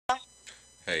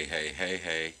Hey, hey, hey,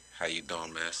 hey. How you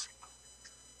doing, miss?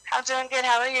 I'm doing good.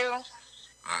 How are you?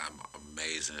 I am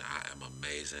amazing. I am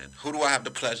amazing. Who do I have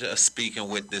the pleasure of speaking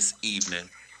with this evening?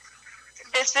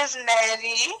 This is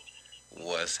Nettie.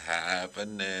 What's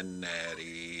happening,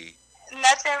 Natty?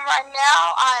 Nothing right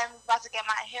now. I'm about to get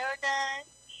my hair done.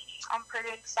 I'm pretty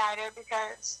excited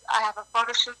because I have a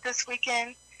photo shoot this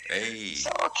weekend. Hey, So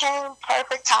it came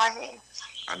perfect timing.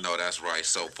 I know that's right.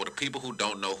 So, for the people who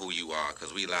don't know who you are,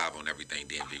 because we live on everything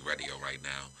DMV Radio right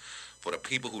now, for the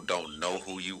people who don't know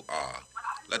who you are,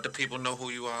 let the people know who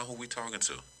you are and who we talking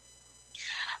to.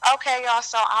 Okay, y'all.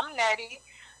 So I'm Nettie.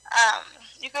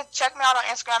 You can check me out on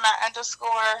Instagram at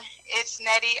underscore. It's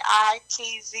Nettie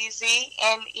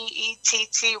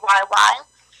ITZZNEETTYY.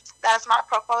 That's my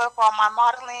portfolio for all my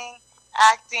modeling,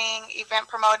 acting, event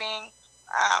promoting,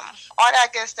 all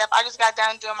that good stuff. I just got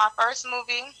done doing my first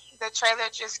movie. The trailer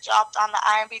just dropped on the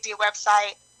IMDb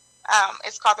website.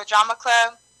 It's called The Drama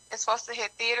Club. It's supposed to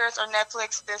hit theaters or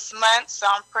Netflix this month, so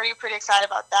I'm pretty excited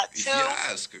about that too.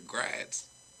 Yes, congrats.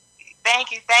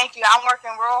 Thank you, thank you. I'm working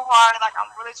real hard. Like I'm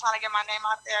really trying to get my name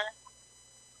out there.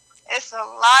 It's a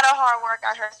lot of hard work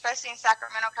out here, especially in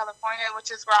Sacramento, California,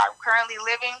 which is where I'm currently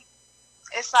living.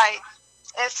 It's like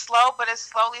it's slow, but it's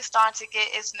slowly starting to get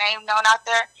its name known out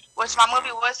there. Which my movie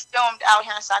Uh-huh. was filmed out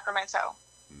here in Sacramento,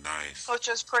 Nice. which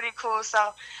was pretty cool.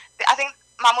 So I think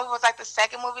my movie was like the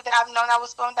second movie that I've known that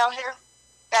was filmed out here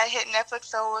that hit Netflix.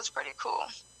 So it was pretty cool.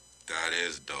 That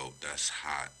is dope. That's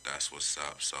hot. That's what's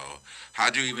up. So,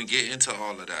 how'd you even get into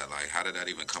all of that? Like, how did that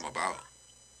even come about?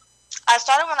 I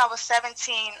started when I was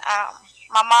 17.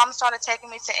 My mom started taking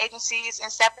me to agencies in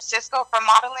San Francisco for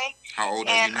modeling, How old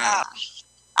are you and now?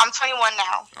 I'm 21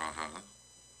 now. Uh huh.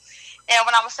 And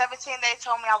when I was 17, they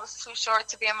told me I was too short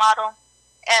to be a model.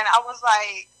 And I was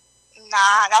like,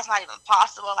 nah, that's not even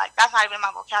possible. Like, that's not even in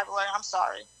my vocabulary. I'm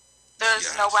sorry.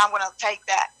 There's no way Yes. I'm going to take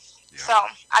that. So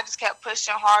Yeah. I just kept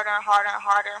pushing harder and harder and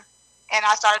harder. And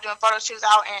I started doing photo shoots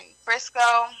out in Frisco.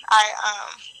 I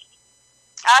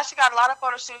actually got a lot of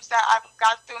photo shoots that I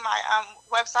got through my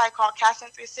website called Casting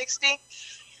 360.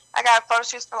 I got photo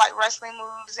shoots for like wrestling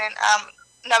moves and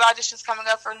another auditions coming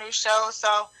up for a new show.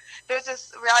 So there's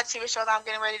this reality TV show that I'm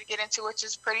getting ready to get into, which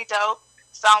is pretty dope.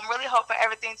 So I'm really hoping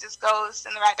everything just goes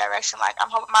in the right direction. Like I'm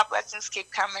hoping my blessings keep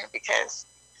coming because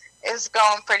it's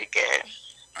going pretty good.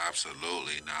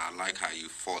 Absolutely. Now, I like how you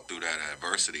fought through that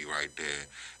adversity right there,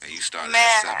 and you started at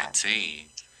Man, 17,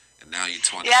 and now you're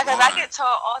yeah, because I 21. get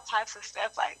told all types of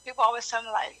stuff. Like people always tell me,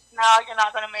 like, "No, you're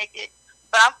not gonna make it,"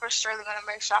 but I'm for surely gonna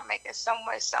make sure I make it some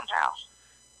way somehow.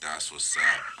 That's what's up.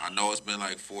 I know it's been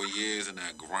like 4 years in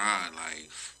that grind. Like,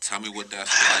 tell me what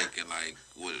that's like, and like,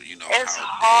 what It's how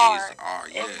days hard. are.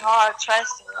 It's Yeah. hard.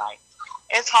 Trust me. Like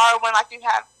it's hard when like you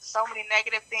have so many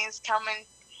negative things coming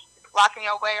blocking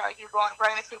your way, or you going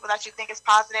bringing people that you think is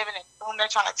positive, and then boom, they're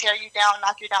trying to tear you down,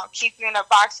 knock you down, keep you in a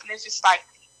box, and it's just like,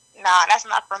 nah, that's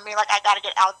not for me. Like I gotta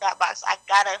get out that box. I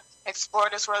gotta explore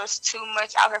this world. There's too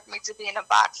much out here for me to be in a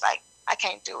box. Like I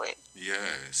can't do it. Yeah.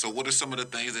 So, what are some of the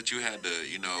things that you had to,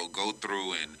 go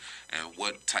through, and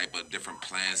what type of different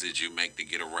plans did you make to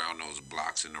get around those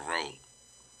blocks in the road?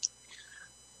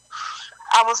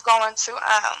 I was going to.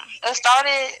 It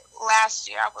started last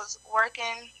year. I was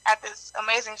working at this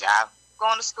amazing job,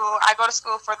 going to school. I go to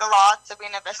school for the law to be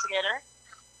an investigator,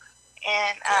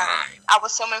 and Grind. I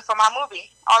was filming for my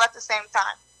movie all at the same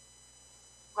time,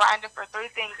 grinding for three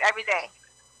things every day.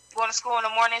 Going to school in the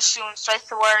morning, shooting straight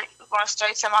to work, going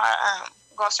straight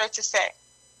to set.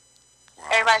 Wow.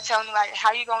 Everybody telling me like,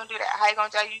 how you gonna do that? How you gonna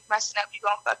do that? You messing up? You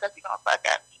gonna fuck up? You gonna fuck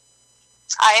up?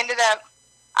 I ended up,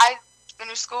 I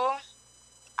finished school.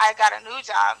 I got a new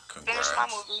job, finished my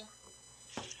Congrats. movie,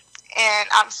 and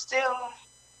I'm still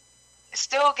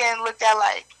getting looked at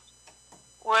like,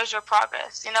 where's your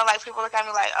progress? You know, like people look at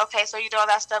me like, okay, so you do all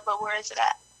that stuff, but where is it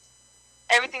at?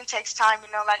 Everything takes time,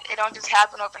 you know, like it don't just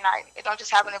happen overnight. It don't just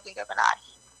happen in the blink of an eye.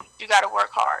 You got to work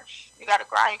hard. You got to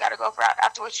grind. You got to go for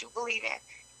after what you believe in.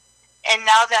 And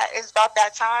now that it's about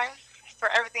that time for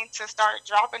everything to start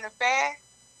dropping the fan,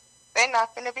 they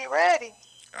not gonna be ready.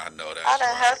 I know I that's done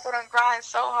right. hustled and grind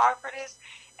so hard for this,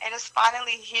 and it's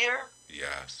finally here.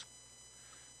 Yes.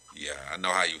 Yeah, I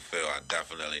know how you feel. I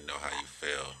definitely know how you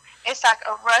feel. It's like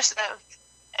a rush of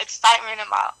excitement in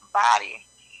my body.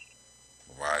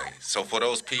 Right. So for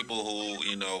those people who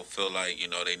feel like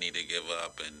they need to give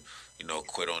up and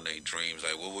quit on their dreams,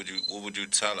 like what would you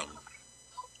tell them?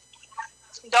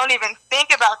 Don't even think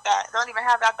about that. Don't even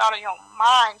have that thought in your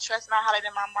mind. Trust me, I had it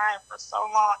in my mind for so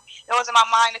long. It was in my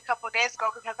mind a couple of days ago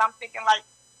because I'm thinking like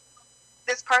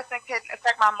this person could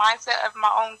affect my mindset of my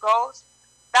own goals.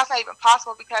 That's not even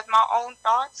possible because my own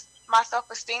thoughts, my self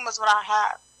esteem is what I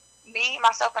have. me,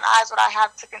 myself, and I is what I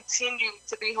have to continue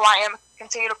to be who I am,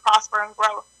 continue to prosper and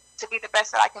grow, to be the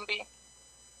best that I can be.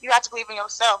 You have to believe in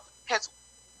yourself, because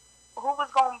who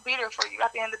was going to be there for you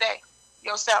at the end of the day?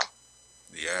 Yourself.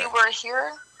 Yeah. You were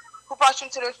here. Who brought you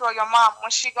into this world? Your mom.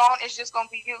 When she gone, it's just going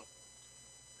to be you.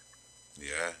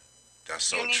 Yeah. That's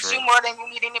so true. You need you more than you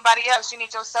need anybody else. You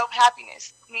need your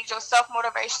self-happiness. You need your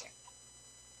self-motivation.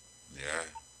 Yeah.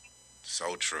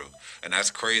 So true. And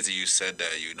that's crazy you said that,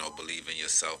 believe in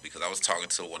yourself, because I was talking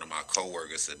to one of my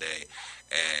coworkers today,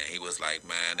 and he was like,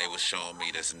 man, they was showing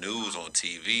me this news on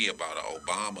TV about an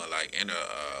Obama, in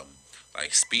a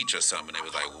speech or something. It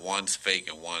was like one's fake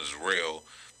and one's real.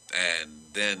 And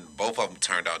then both of them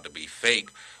turned out to be fake.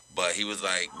 But he was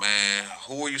like, man,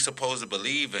 who are you supposed to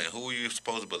believe in? Who are you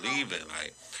supposed to believe in?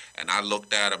 And I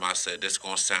looked at him, I said, this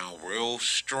going to sound real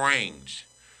strange,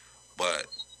 but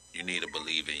you need to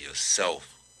believe in yourself.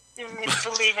 You need to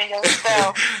believe in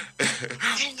yourself.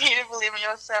 You need to believe in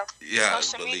yourself. Yeah,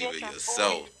 believe in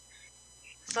yourself.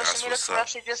 Social media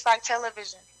corrupts you just like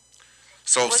television.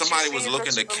 So if somebody was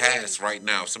looking to cast right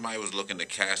now, and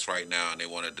they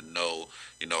wanted to know,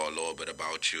 a little bit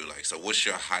about you, so what's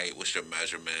your height, what's your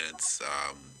measurements,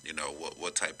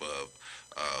 what type of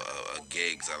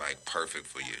gigs are perfect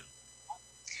for you?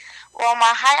 Well,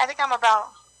 my height, I think I'm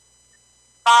about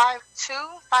 5'2",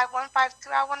 5'1",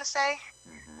 5'2", I want to say.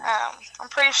 Mm-hmm. I'm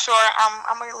pretty sure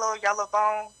I'm a little yellow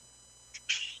bone.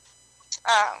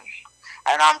 I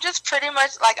don't know, I'm just pretty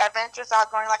much adventurous,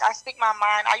 outgoing. I speak my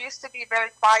mind. I used to be very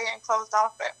quiet and closed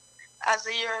off, but as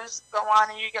the years go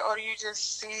on and you get older, you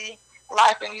just see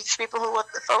life and you see people for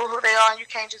who they are, and you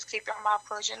can't just keep your mouth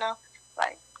closed, you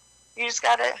just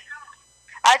gotta.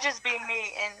 I just be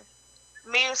me, and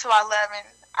me is who I love, and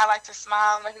I like to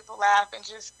smile and make people laugh and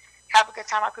just have a good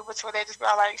time with people, to where they just be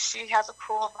like, she has a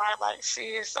cool vibe,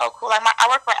 she is so cool. I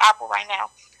work for Apple right now,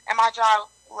 and my job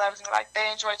loves me. They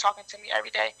enjoy talking to me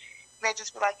every day. They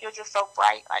just be like, you're just so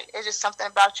bright. It's just something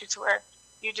about you to where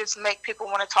you just make people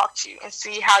want to talk to you and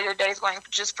see how your day is going,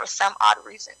 just for some odd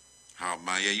reason. Oh,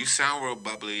 Maya, you sound real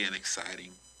bubbly and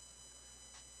exciting.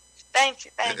 Thank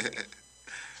you.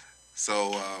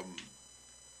 So,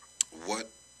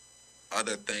 what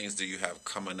other things do you have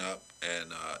coming up?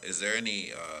 And is there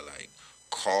any,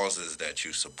 causes that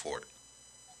you support?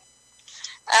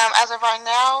 As of right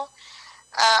now,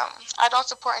 I don't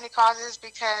support any causes,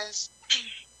 because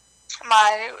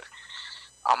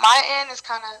on my end is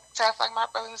kind of tough. My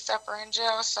brothers and stuff are in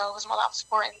jail, so it's more I'm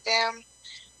supporting them,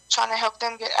 trying to help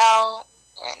them get out,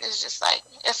 and it's just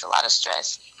it's a lot of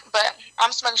stress. But I'm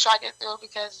just making sure I get through,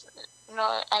 because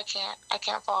I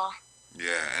can't fall.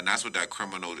 Yeah, and that's what that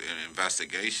criminal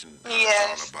investigation is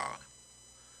all about.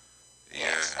 Yeah,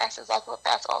 yes, that's exactly what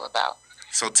that's all about.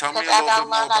 So tell me a little bit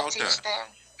more about that. Them.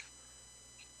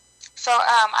 So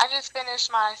I just finished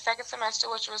my second semester,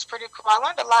 which was pretty cool. I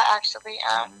learned a lot, actually.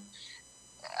 I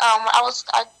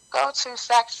go to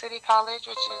Sac City College,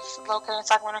 which is located in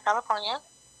Sacramento, California,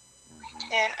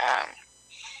 and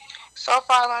so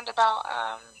far I learned about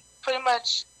pretty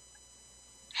much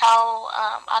how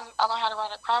I learned how to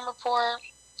write a crime report,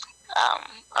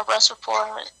 arrest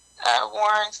report,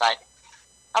 warrants.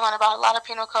 I learned about a lot of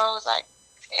penal codes.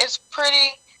 It's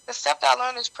pretty. The stuff that I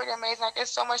learned is pretty amazing.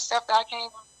 It's so much stuff that I can't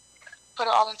even put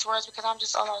it all into words, because I'm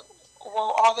just all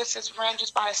all this is ran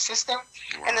just by a system.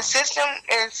 Wow. And the system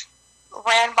is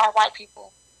ran by white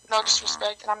people. No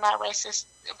disrespect, and I'm not racist,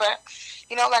 but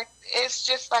it's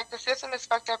just the system is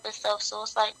fucked up itself. So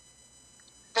it's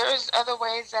there's other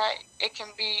ways that it can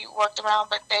be worked around,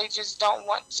 but they just don't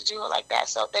want to do it like that.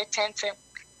 So they tend to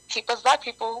keep us black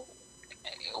people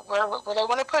where they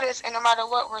want to put us, and no matter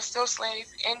what, we're still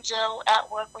slaves, in jail, at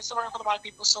work. We're still working for the white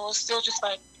people. So it's still just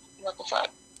what the fuck.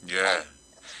 Yeah.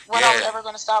 When are we ever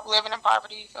going to stop living in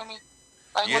poverty? You feel me?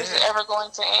 When is it ever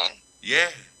going to end? Yeah,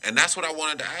 and that's what I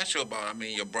wanted to ask you about. I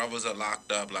mean, your brothers are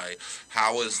locked up.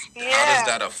 How does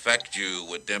that affect you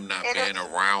with them not being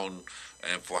around,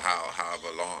 and for however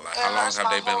long? How long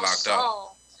have they been locked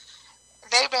up?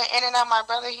 They've been in and out. My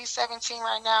brother, he's 17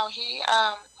 right now. He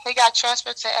got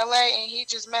transferred to LA, and he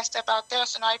just messed up out there.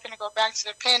 So now he's gonna go back to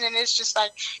the pen, and it's just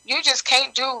you just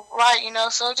can't do right,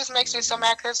 So it just makes me so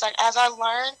mad, because as I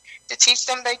learn to teach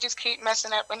them, they just keep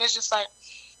messing up, and it's just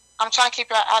I'm trying to keep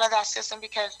y'all out of that system,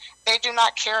 because they do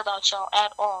not care about y'all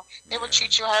at all. They will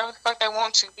treat you however the fuck they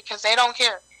want to, because they don't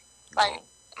care. My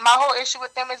whole issue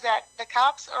with them is that the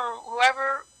cops or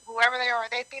whoever they are,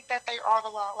 they think that they are the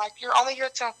law. You're only here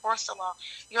to enforce the law.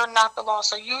 You're not the law.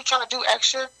 So you trying to do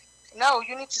extra? No,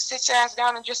 you need to sit your ass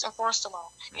down and just enforce the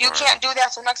law. You can't do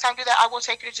that. So next time you do that, I will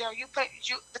take you to jail.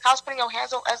 The cops putting your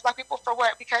hands on as black people for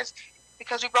what? Because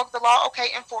because we broke the law. Okay,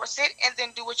 enforce it, and then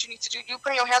do what you need to do. You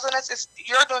putting your hands on us,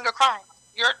 you're doing a crime.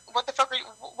 What the fuck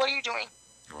what are you doing?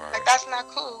 Right. Like, that's not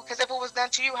cool. Because if it was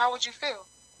done to you, how would you feel?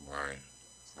 Right.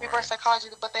 Reverse psychology,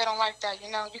 but they don't like that.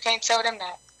 You can't tell them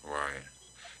that. Right.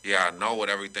 Yeah, I know with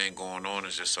everything going on,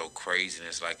 it's just so crazy, and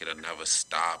it's like it'll never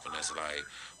stop, and it's like,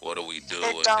 what do we do?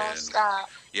 It don't stop.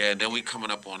 Yeah, and then we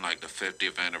coming up on like the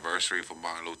 50th anniversary for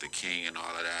Martin Luther King and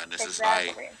all of that, and this Exactly.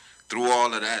 is like, through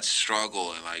all of that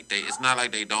struggle, and like it's not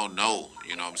like they don't know,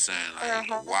 you know what I'm saying?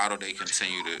 Like, why do they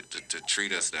continue to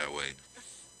treat us that way?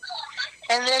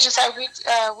 And then it's just like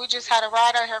we just had a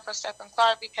ride out here for Stephen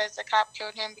Clark because the cop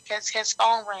killed him because his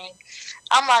phone rang.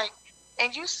 I'm like,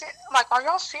 and are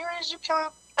y'all serious? You killing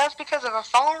us because of a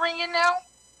phone ringing now?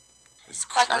 It's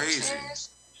crazy. Are you serious?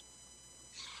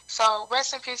 So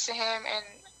rest in peace to him, and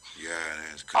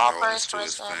his condolences to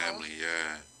his family.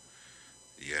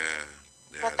 Yeah.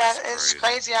 But it's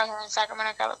crazy out here in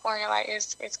Sacramento, California. Like,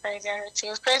 it's crazy out here too.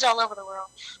 It's crazy all over the world.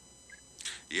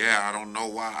 Yeah, I don't know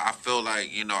why. I feel like,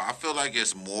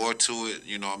 it's more to it,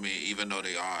 you know what I mean, even though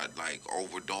they are, like,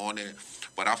 overdoing it.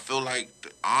 But I feel like,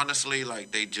 honestly,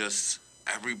 like,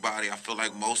 everybody, I feel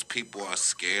like most people are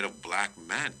scared of black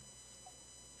men.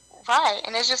 Right,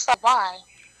 and it's just like, why?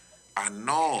 I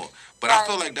know, but I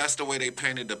feel like that's the way they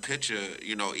painted the picture,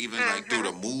 even like through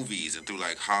the movies and through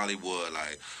like Hollywood.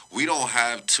 Like, we don't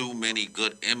have too many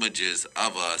good images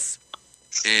of us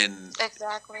in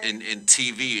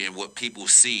TV and what people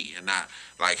see, and not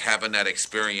like having that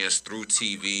experience through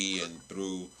TV and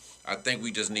through. I think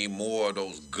we just need more of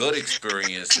those good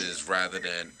experiences rather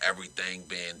than everything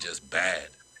being just bad.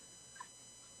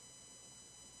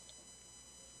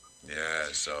 Yeah,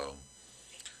 so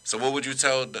what would you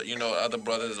tell other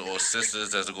brothers or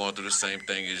sisters that are going through the same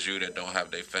thing as you that don't have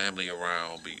their family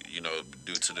around,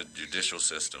 due to the judicial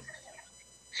system?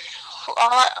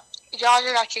 Y'all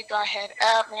just gotta keep your head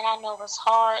up, man. I know it's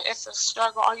hard. It's a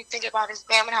struggle. All you think about is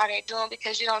damn how they doing,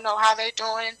 because you don't know how they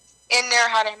doing in there,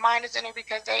 how their mind is in there,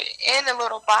 because they in a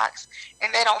little box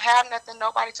and they don't have nothing,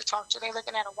 nobody to talk to. They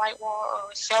looking at a white wall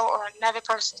or a cell or another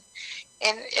person,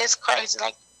 and it's crazy.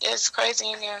 Like, it's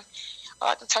crazy in there. All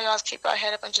I can tell y'all is keep your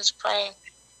head up and just pray.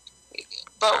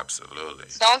 But absolutely.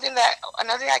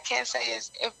 Another thing I can say is,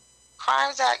 if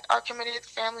crimes that are committed,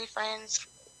 family, friends,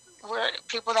 where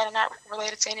people that are not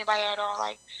related to anybody at all,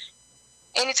 like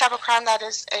any type of crime that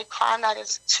is a crime that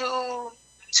is too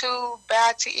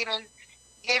bad to even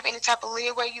give any type of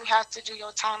leeway, you have to do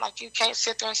your time. Like, you can't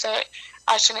sit there and say,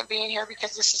 I shouldn't be in here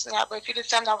because this is not. But if you did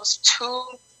something that was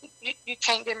you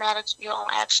can't get mad at your own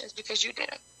actions because you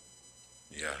didn't.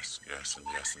 Yes, and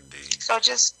yes, indeed. So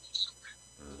just,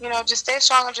 just stay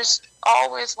strong and just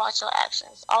always watch your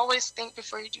actions. Always think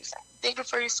before you do something. Think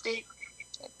before you speak.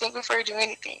 Think before you do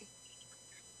anything.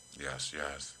 Yes.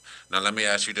 Now let me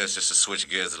ask you this, just to switch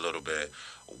gears a little bit.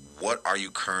 What are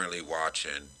you currently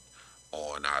watching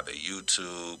on either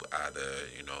YouTube, either,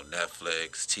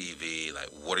 Netflix, TV? Like,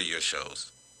 what are your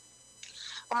shows?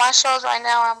 Well, my shows right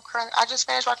now, I just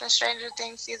finished watching Stranger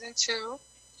Things Season 2.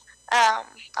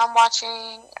 I'm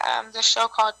watching this show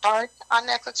called Dark on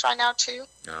Netflix right now too.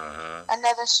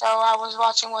 Another show I was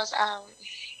watching was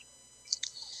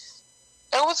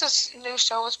it was a new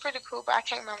show. It was pretty cool, but I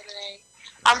can't remember the name.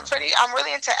 I'm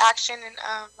really into action and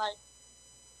like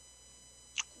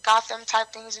Gotham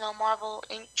type things, Marvel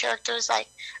characters. Like,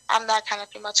 I'm that kind of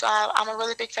people too. I'm a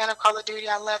really big fan of Call of Duty.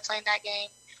 I love playing that game.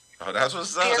 Oh, that's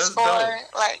what's up. PS4, that's dope.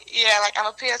 like I'm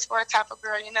a PS4 type of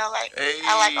girl, like, hey.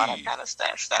 I like all that kind of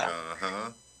stuff. So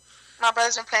my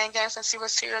brother's been playing games since he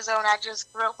was 2 years old, and I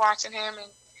just grew up watching him, and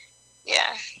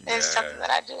it's something that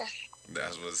I do.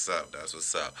 That's what's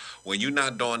up. When you're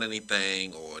not doing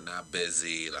anything or not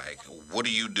busy, like, what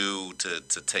do you do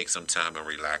to take some time and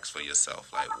relax for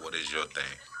yourself? Like, what is your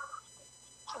thing?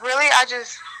 Really,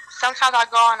 sometimes I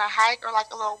go on a hike or like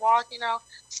a little walk,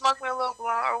 smoke me a little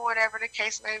blunt or whatever the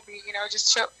case may be,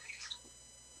 just chill.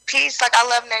 Peace, like, I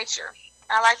love nature.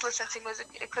 I like listening to music.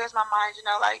 It clears my mind,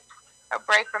 like a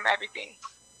break from everything.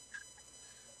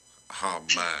 Oh,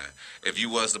 man. If you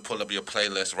was to pull up your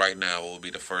playlist right now, what would be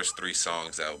the first 3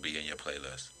 songs that would be in your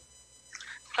playlist?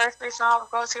 First 3 songs I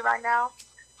would go to right now?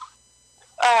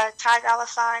 Ty Dolla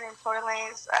 $ign and Tory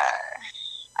Lanez,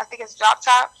 I think it's Drop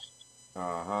Top.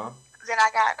 Then I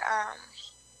got,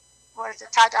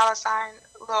 Ty Dolla $ign,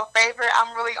 Lil Favor.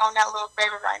 I'm really on that Lil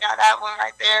Favor right now. That one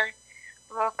right there,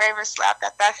 Lil Favor slap.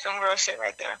 That's some real shit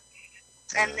right there.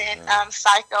 And then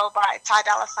Psycho by Ty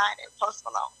Dolla $ign and Post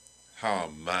Malone.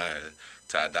 Oh, man.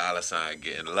 Ty Dolla $ign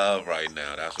getting love right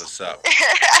now. That's what's up.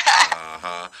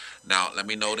 Now, let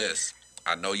me know this.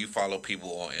 I know you follow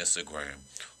people on Instagram.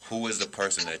 Who is the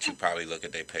person that you probably look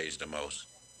at their page the most?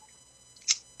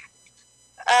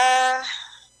 Uh,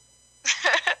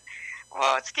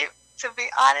 well, to be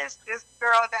honest, this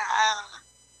girl that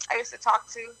I used to talk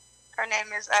to, her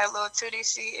name is Lil Tootie.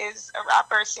 She is a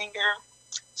rapper, singer.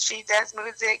 She does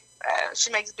music. She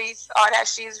makes beats, all that.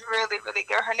 She's really, really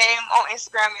good. Her name on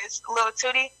Instagram is Lil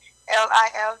Tootie,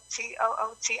 Liltootie.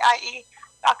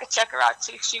 Y'all can check her out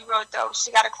too. She real dope.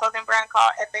 She got a clothing brand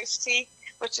called FHT,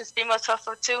 which is Female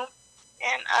Hustle too.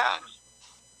 And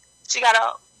she got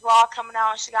a vlog coming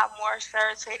out. She got more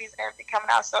shirts, hoodies, everything coming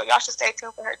out. So y'all should stay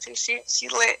tuned for her too. She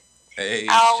lit. Hey,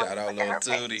 shout out Lil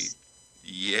Tootie.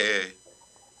 Yeah.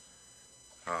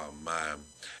 Oh man.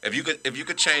 If you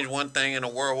could change one thing in the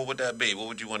world, what would that be? What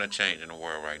would you want to change in the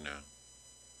world right now?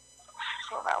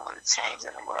 What I want to change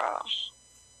in the world?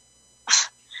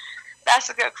 That's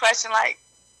a good question. Like,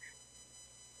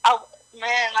 oh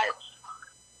man, like,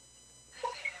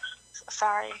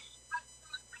 sorry.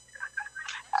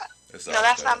 No,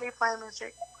 that's not me playing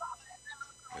music.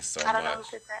 It's so I don't know who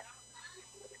did that.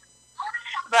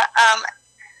 But I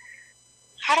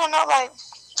don't know. Like,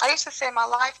 I used to say my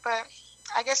life, but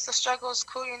I guess the struggle is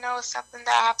cool. You know, it's something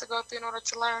that I have to go through in order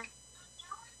to learn.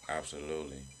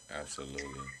 Absolutely,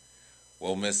 absolutely.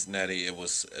 Well, Miss Nettie, it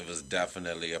was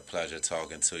definitely a pleasure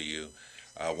talking to you.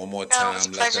 One more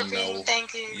time, let them know.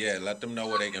 Thank you. Yeah, let them know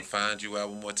where they can find you at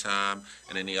one more time,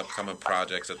 and any upcoming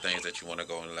projects or things that you want to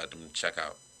go and let them check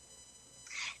out.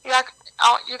 You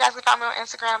guys can find me on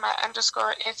Instagram at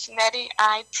 _ it's Nettie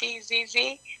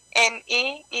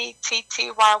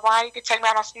ITZZNEETTYY. You can check me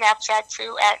out on Snapchat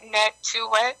too at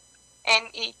net2wet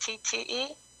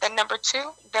NETTE the number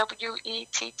 2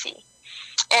 WETT.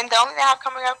 And the only thing I have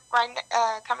coming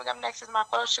up next is my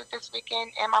photo shoot this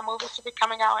weekend, and my movie should be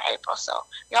coming out in April. So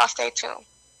y'all stay tuned.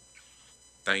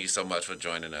 Thank you so much for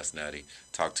joining us, Nettie.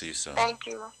 Talk to you soon. Thank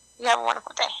you. You have a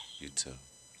wonderful day. You too.